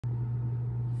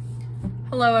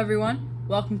Hello everyone,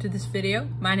 welcome to this video.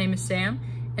 My name is Sam,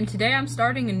 and today I'm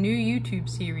starting a new YouTube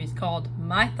series called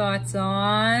My Thoughts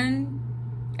on...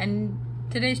 and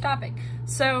today's topic.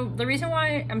 So the reason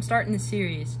why I'm starting this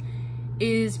series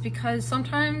is because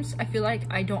sometimes I feel like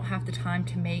I don't have the time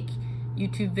to make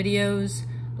YouTube videos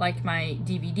like my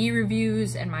DVD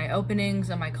reviews and my openings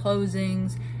and my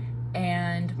closings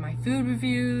and my food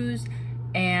reviews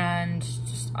and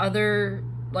just other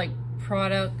like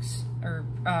products or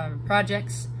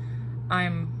projects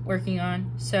I'm working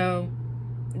on. So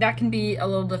that can be a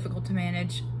little difficult to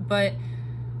manage, but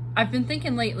I've been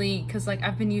thinking lately, because like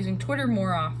I've been using Twitter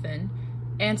more often,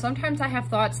 and sometimes I have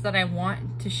thoughts that I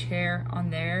want to share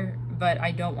on there, but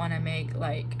I don't want to make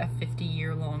like a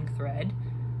 50-year-long thread.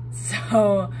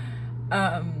 So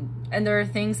and there are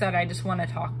things that I just want to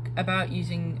talk about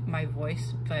using my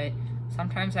voice, but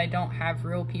sometimes I don't have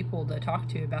real people to talk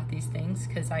to about these things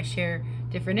because I share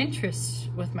different interests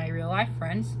with my real life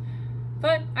friends,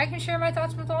 but I can share my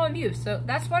thoughts with all of you. So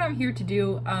that's what I'm here to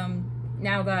do.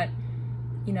 Now that,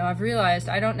 you know, I've realized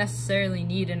I don't necessarily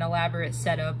need an elaborate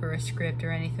setup or a script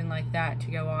or anything like that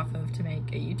to go off of to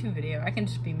make a YouTube video. I can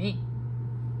just be me.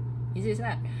 Easy as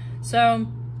that. So,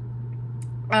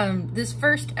 this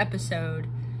first episode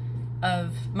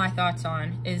of My Thoughts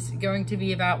On is going to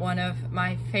be about one of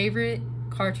my favorite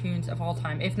cartoons of all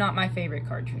time, if not my favorite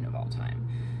cartoon of all time,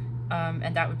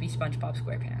 and that would be SpongeBob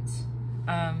SquarePants.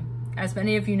 As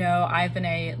many of you know, I've been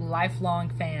a lifelong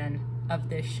fan of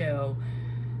this show.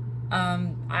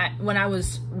 When I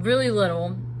was really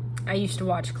little, I used to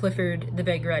watch Clifford the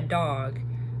Big Red Dog,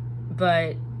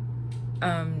 but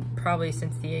probably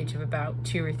since the age of about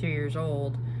 2 or 3 years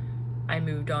old, I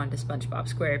moved on to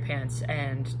SpongeBob SquarePants,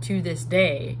 and to this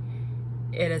day,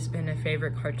 it has been a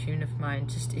favorite cartoon of mine.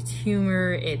 Just its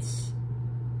humor, its,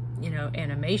 you know,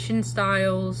 animation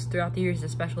styles throughout the years,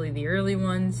 especially the early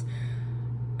ones,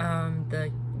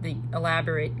 the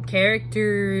elaborate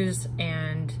characters,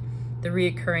 and the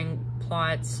reoccurring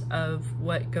plots of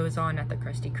what goes on at the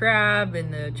Krusty Krab,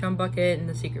 and the Chum Bucket, and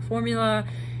the Secret Formula,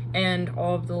 and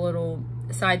all of the little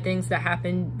side things that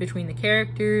happen between the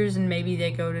characters, and maybe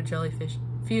they go to Jellyfish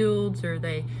Fields, or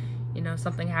they, you know,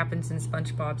 something happens in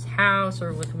SpongeBob's house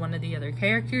or with one of the other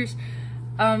characters.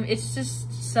 It's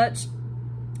just such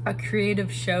a creative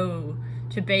show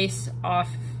to base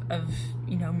off of,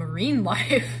 you know, marine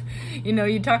life. You know,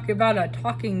 you talk about a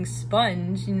talking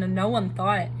sponge, you know, no one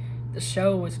thought the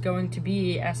show was going to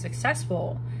be as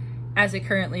successful as it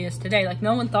currently is today. Like,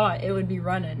 no one thought it would be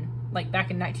running. Like,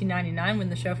 back in 1999 when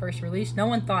the show first released, no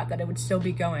one thought that it would still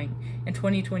be going in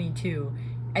 2022.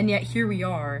 And yet, here we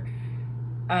are.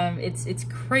 It's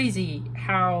crazy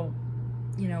how,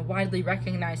 you know, widely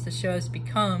recognized the show has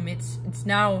become. It's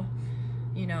now,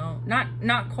 you know,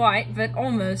 not quite, but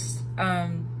almost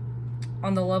on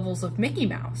the levels of Mickey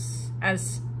Mouse,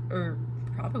 or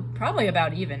probably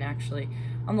about even, actually.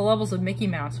 On the levels of Mickey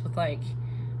Mouse, with like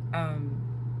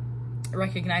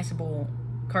recognizable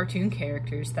cartoon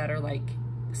characters that are like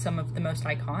some of the most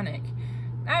iconic.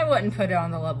 I wouldn't put it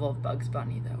on the level of Bugs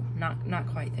Bunny though. Not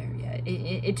quite there yet.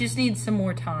 It just needs some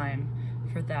more time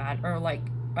for that, or like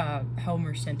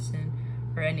Homer Simpson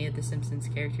or any of the Simpsons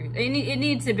characters. It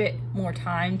needs a bit more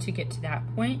time to get to that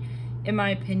point, in my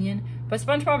opinion. But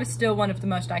SpongeBob is still one of the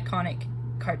most iconic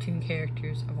cartoon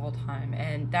characters of all time,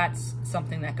 and that's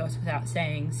something that goes without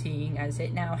saying, seeing as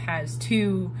it now has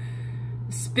 2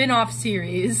 spin-off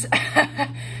series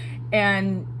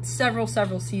and several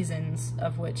seasons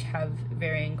of which have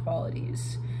varying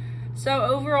qualities. So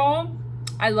overall,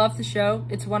 I love the show.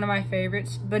 It's one of my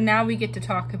favorites, but now we get to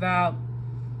talk about,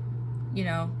 you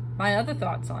know, my other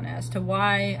thoughts on it, as to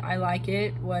why I like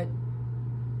it, what,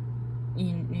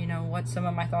 you know, what some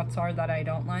of my thoughts are that I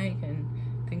don't like, and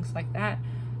things like that.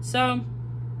 So,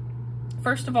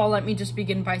 first of all, let me just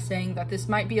begin by saying that this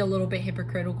might be a little bit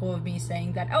hypocritical of me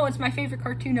saying that, oh, it's my favorite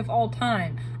cartoon of all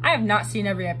time. I have not seen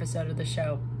every episode of the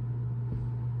show.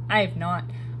 I have not.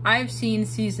 I've seen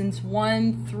seasons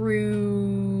 1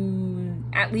 through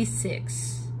at least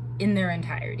 6 in their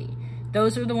entirety.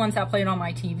 Those are the ones that played on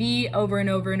my TV over and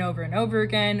over and over and over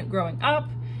again growing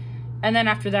up. And then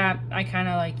after that, I kind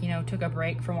of like, you know, took a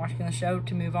break from watching the show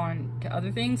to move on to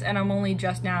other things, and I'm only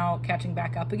just now catching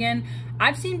back up again.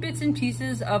 I've seen bits and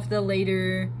pieces of the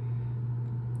later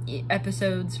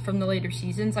episodes from the later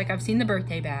seasons. Like, I've seen the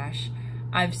Birthday Bash.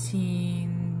 I've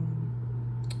seen,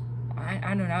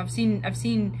 I don't know, I've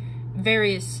seen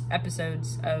various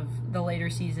episodes of the later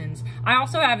seasons. I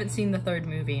also haven't seen the 3rd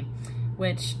movie,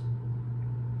 which,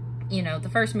 you know, the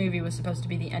first movie was supposed to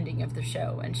be the ending of the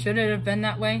show, and should it have been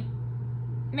that way?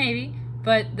 Maybe,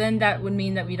 but then that would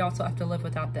mean that we'd also have to live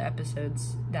without the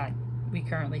episodes that we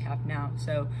currently have now.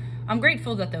 So I'm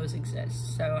grateful that those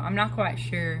exist. So I'm not quite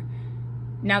sure,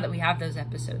 now that we have those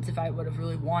episodes, if I would have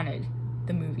really wanted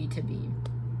the movie to be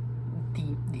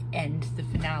the end, the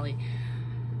finale.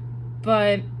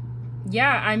 But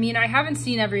yeah, I mean, I haven't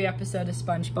seen every episode of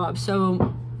SpongeBob, so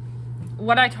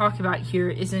what I talk about here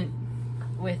isn't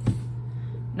with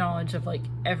knowledge of like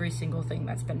every single thing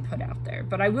that's been put out there.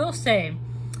 But I will say,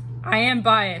 I am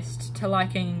biased to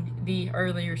liking the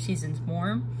earlier seasons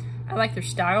more. I like their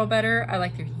style better, I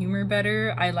like their humor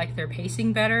better, I like their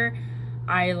pacing better,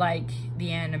 I like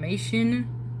the animation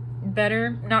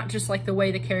better. Not just like the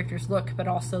way the characters look, but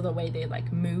also the way they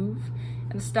like move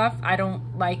and stuff. I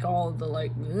don't like all the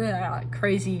like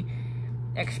crazy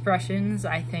expressions.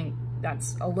 I think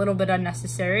that's a little bit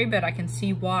unnecessary, but I can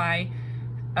see why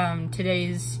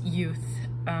today's youth,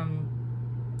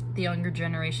 the younger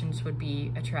generations would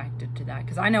be attracted to that.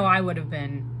 Because I know I would have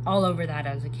been all over that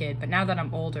as a kid, but now that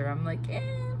I'm older, I'm like,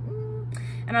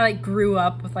 and I like grew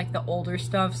up with like the older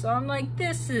stuff, so I'm like,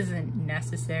 this isn't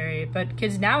necessary. But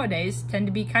kids nowadays tend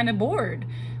to be kind of bored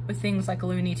with things like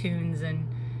Looney Tunes and,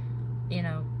 you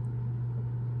know,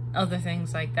 other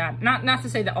things like that. Not to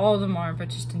say that all of them are, but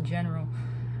just in general.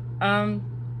 And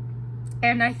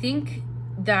I think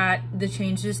that the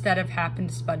changes that have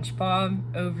happened to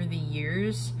SpongeBob over the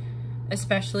years,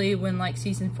 especially when like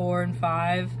season 4 and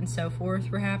 5 and so forth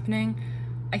were happening,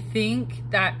 I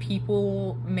think that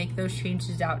people make those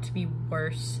changes out to be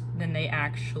worse than they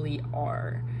actually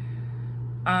are.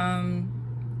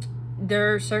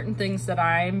 There are certain things that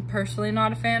I'm personally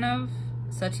not a fan of,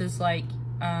 such as like,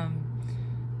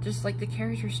 just like the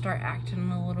characters start acting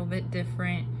a little bit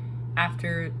different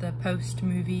after the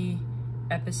post-movie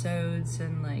episodes,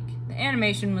 and like the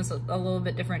animation was a little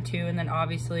bit different too, and then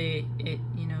obviously it,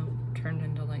 you know, turned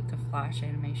into like the Flash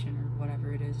animation or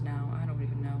whatever it is now. I don't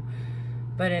even know.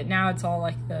 But now it's all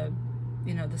like the,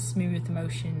 you know, the smooth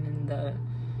motion and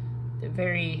the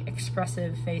very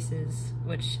expressive faces,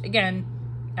 which again,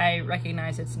 I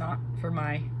recognize it's not for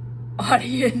my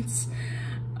audience.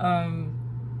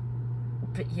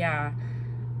 But yeah.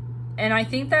 And I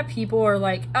think that people are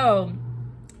like, oh,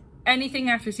 anything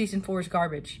after season 4 is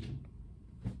garbage.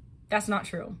 That's not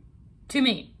true. To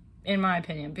me, in my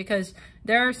opinion, because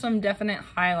there are some definite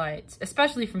highlights,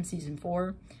 especially from season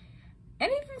 4. And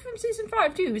even from season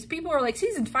 5 too, because people are like,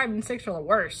 seasons 5 and 6 are the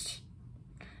worst.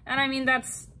 And I mean,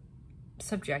 that's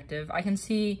subjective. I can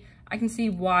see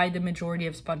why the majority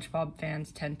of SpongeBob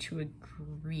fans tend to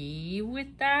agree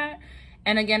with that.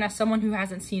 And again, as someone who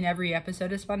hasn't seen every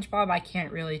episode of SpongeBob, I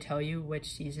can't really tell you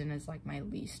which season is like my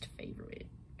least favorite.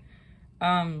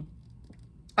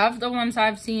 Of the ones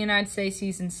I've seen, I'd say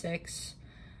season 6.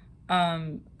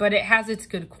 But it has its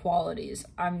good qualities.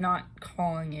 I'm not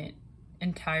calling it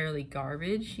entirely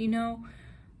garbage, you know?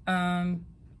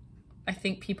 I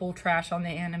think people trash on the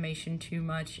animation too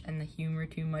much and the humor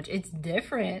too much. It's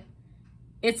different.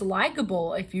 It's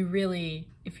likable if you really,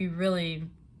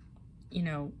 you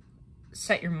know,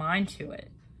 set your mind to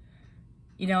it.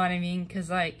 You know what I mean? Cause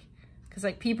like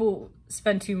people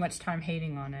spend too much time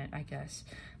hating on it, I guess.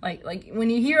 Like when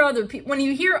you hear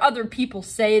other people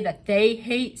say that they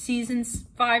hate seasons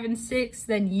 5 and 6,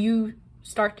 then you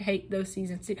start to hate those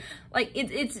seasons too. Like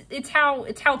it's how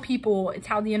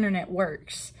the internet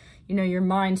works. You know, your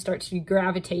mind starts to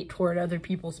gravitate toward other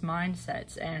people's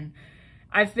mindsets, and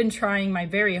I've been trying my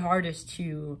very hardest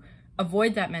to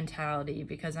avoid that mentality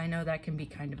because I know that can be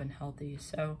kind of unhealthy.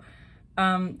 So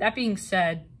that being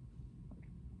said,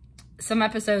 some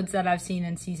episodes that I've seen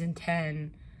in season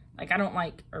 10, like I don't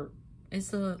like, or is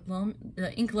the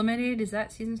Ink Limited, is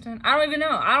that season 10? I don't even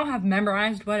know. I don't have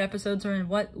memorized what episodes are in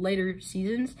what later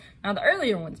seasons. Now the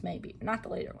earlier ones maybe, but not the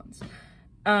later ones.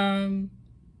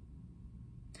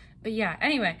 But yeah,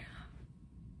 anyway,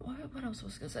 what else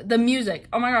was I gonna say? The music.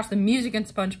 Oh my gosh, the music in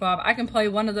SpongeBob. I can play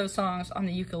one of those songs on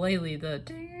the ukulele. The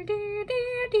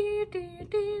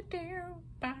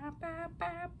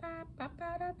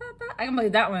I can play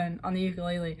that one on the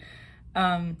ukulele.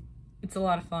 It's a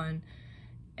lot of fun.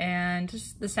 And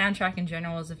just the soundtrack in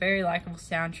general is a very likable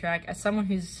soundtrack. As someone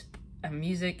who's a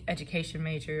music education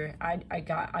major, I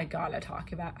gotta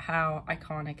talk about how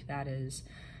iconic that is.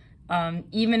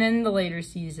 Even in the later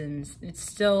seasons, it's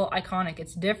still iconic.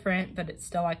 It's different, but it's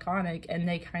still iconic, and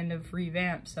they kind of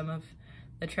revamp some of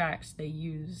the tracks they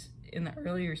use in the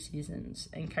earlier seasons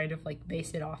and kind of like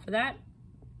base it off of that,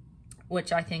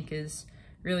 which I think is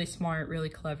really smart, really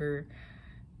clever,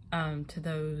 to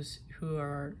those who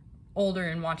are older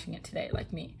and watching it today,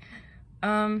 like me.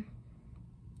 And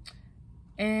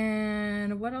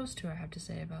what else do I have to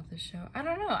say about this show? I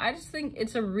don't know. I just think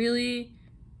it's a really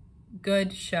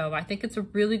good show. I think it's a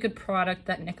really good product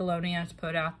that Nickelodeon has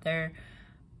put out there.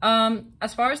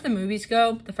 As far as the movies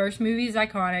go, the first movie is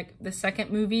iconic. The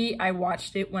second movie, I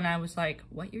watched it when I was like,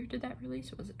 what year did that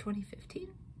release? Was it 2015?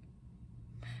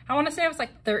 I want to say I was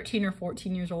like 13 or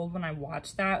 14 years old when I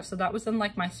watched that. So that was in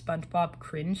like my SpongeBob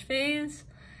cringe phase.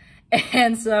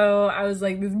 And so I was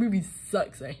like, this movie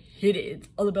sucks. I hate it. It's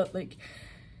all about like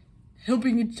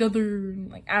helping each other.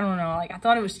 Like, I don't know. Like, I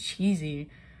thought it was cheesy.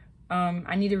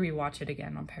 I need to rewatch it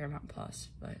again on Paramount Plus,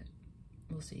 but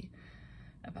we'll see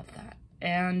about that.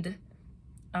 And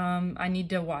I need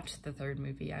to watch the third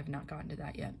movie. I've not gotten to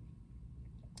that yet.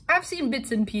 I've seen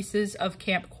bits and pieces of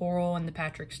Camp Coral and the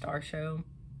Patrick Star Show.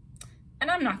 And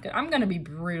I'm gonna be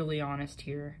brutally honest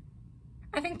here.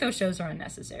 I think those shows are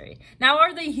unnecessary. Now,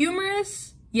 are they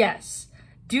humorous? Yes.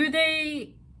 Do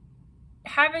they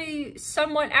have a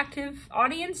somewhat active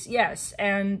audience? Yes.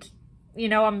 And, you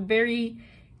know, I'm very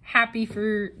happy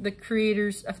for the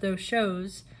creators of those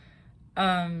shows,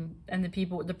 and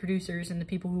the producers and the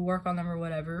people who work on them or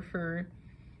whatever for,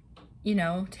 you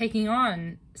know, taking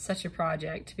on such a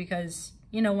project, because,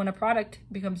 you know, when a product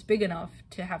becomes big enough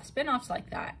to have spin-offs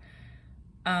like that,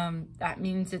 that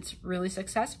means it's really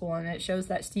successful, and it shows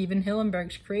that Steven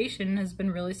Hillenburg's creation has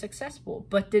been really successful.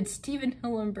 But did Steven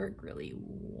Hillenburg really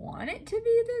want it to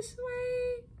be this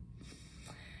way?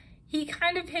 He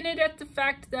kind of hinted at the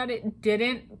fact that it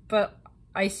didn't, but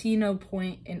I see no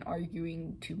point in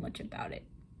arguing too much about it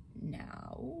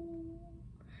now.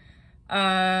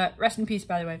 Rest in peace,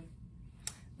 by the way.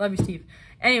 Love you, Steve.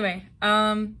 Anyway,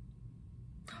 oh,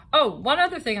 one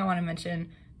other thing I want to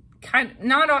mention.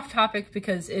 Not off topic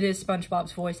because it is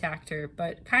SpongeBob's voice actor,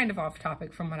 but kind of off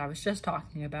topic from what I was just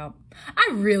talking about. I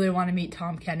really want to meet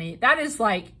Tom Kenny. That is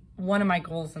like one of my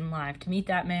goals in life, to meet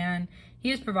that man. He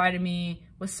has provided me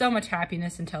with so much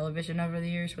happiness in television over the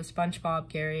years with SpongeBob,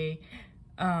 Gary,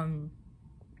 other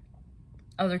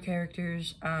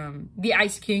characters, the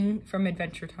Ice King from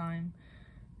Adventure Time.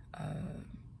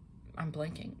 I'm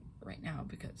blanking right now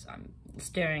because I'm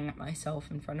staring at myself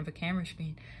in front of a camera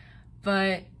screen.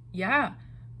 But yeah,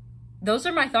 those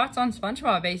are my thoughts on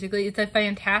SpongeBob, basically. It's a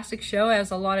fantastic show. It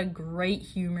has a lot of great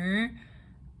humor.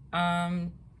 I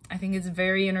think it's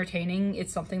very entertaining.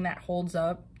 It's something that holds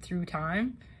up through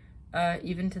time.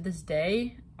 Even to this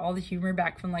day, all the humor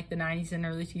back from like the 90s and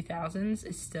early 2000s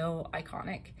is still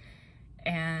iconic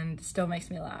and still makes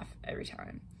me laugh every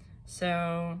time.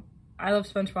 So I love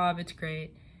SpongeBob. It's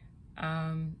great.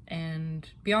 And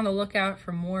be on the lookout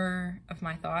for more of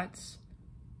my thoughts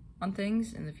on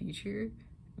things in the future.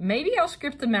 Maybe I'll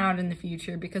script them out in the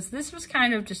future, because this was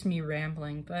kind of just me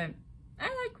rambling, but I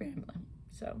like rambling.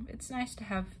 So it's nice to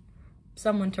have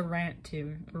someone to rant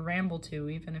to, or ramble to,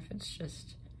 even if it's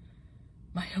just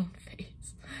my own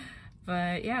face.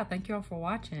 But yeah, thank you all for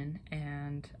watching,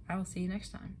 and I will see you next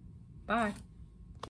time. Bye.